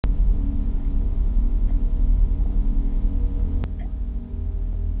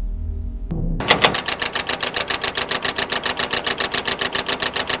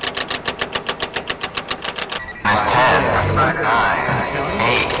The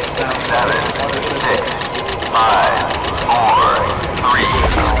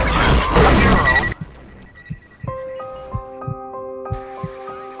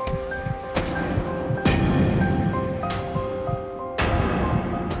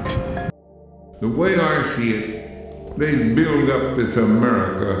way I see it, they build up this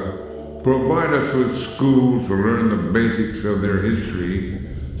America, provide us with schools to learn the basics of their history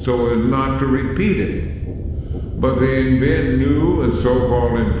so as not to repeat it. But they invent new and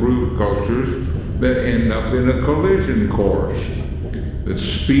so-called improved cultures that end up in a collision course that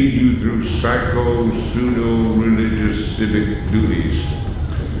speed you through pseudo-religious civic duties.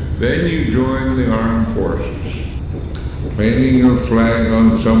 Then you join the armed forces, planting your flag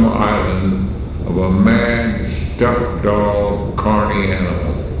on some island of a mad, stuffed doll, carny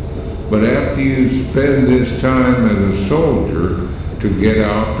animal. But after you spend this time as a soldier to get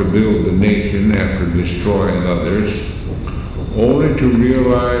out to build the nation after destroying others, only to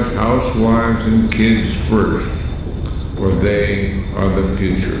realize housewives and kids first, for they are the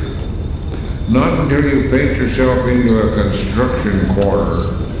future. Not until you paint yourself into a construction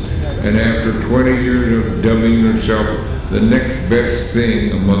corner, and after 20 years of dubbing yourself the next best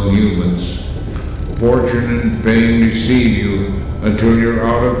thing among humans, fortune and fame receive you until you're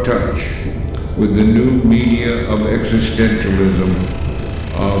out of touch with the new media of existentialism,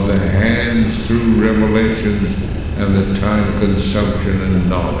 of the hands-through revelations and the time consumption and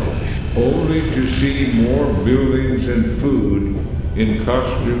knowledge, only to see more buildings and food in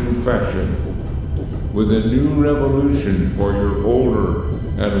costume fashion, with a new revolution for your older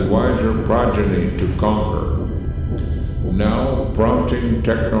and wiser progeny to conquer, now prompting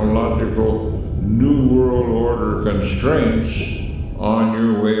technological New World Order constraints on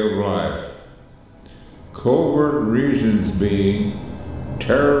your way of life. Covert reasons being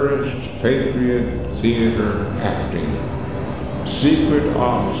terrorist patriot theater acting, secret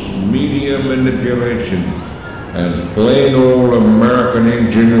ops, media manipulation, and plain old American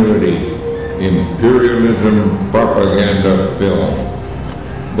ingenuity, imperialism propaganda film.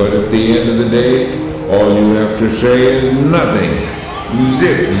 But at the end of the day, all you have to say is nothing.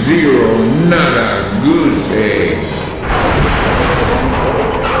 Zip, zero, nada, goose egg.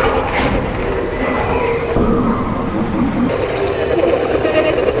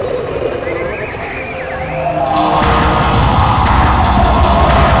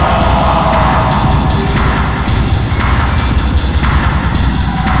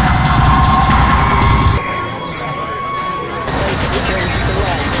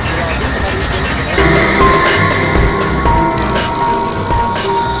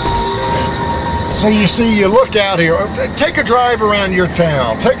 So you see, you look out here, take a drive around your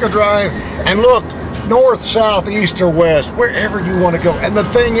town, take a drive and look north, south, east, or west, wherever you want to go. And the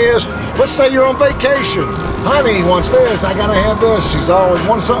thing is, let's say you're on vacation. Honey wants this, I gotta have this. She's always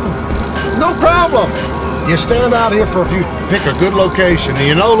wants something. No problem. You stand out here for a few, pick a good location, and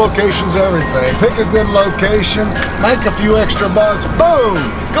you know location's everything. Pick a good location, make a few extra bucks, boom!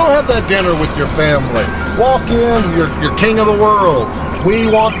 Go have that dinner with your family. Walk in, you're king of the world. We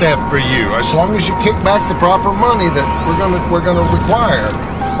want that for you, as long as you kick back the proper money that we're gonna require.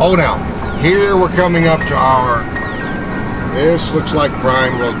 Oh, now, here we're coming up to our, this looks like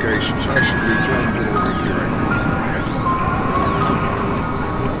prime location, so I should be trying to get it right here.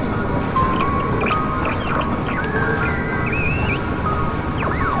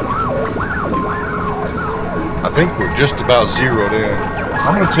 I think we're just about zeroed in.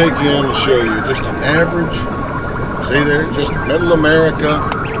 I'm gonna take you in and show you just an average. See there, just middle America,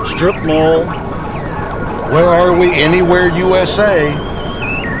 strip mall. Where are we? Anywhere USA.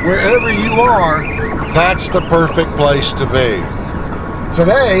 Wherever you are, that's the perfect place to be.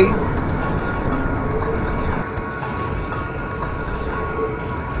 Today,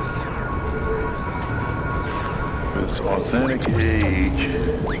 its authentic age,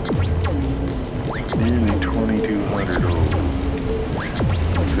 nearly 2,200 old.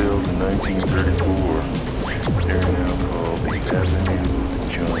 Built in 1934. They're now called the Avenue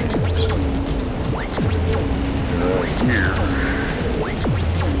Giants. Here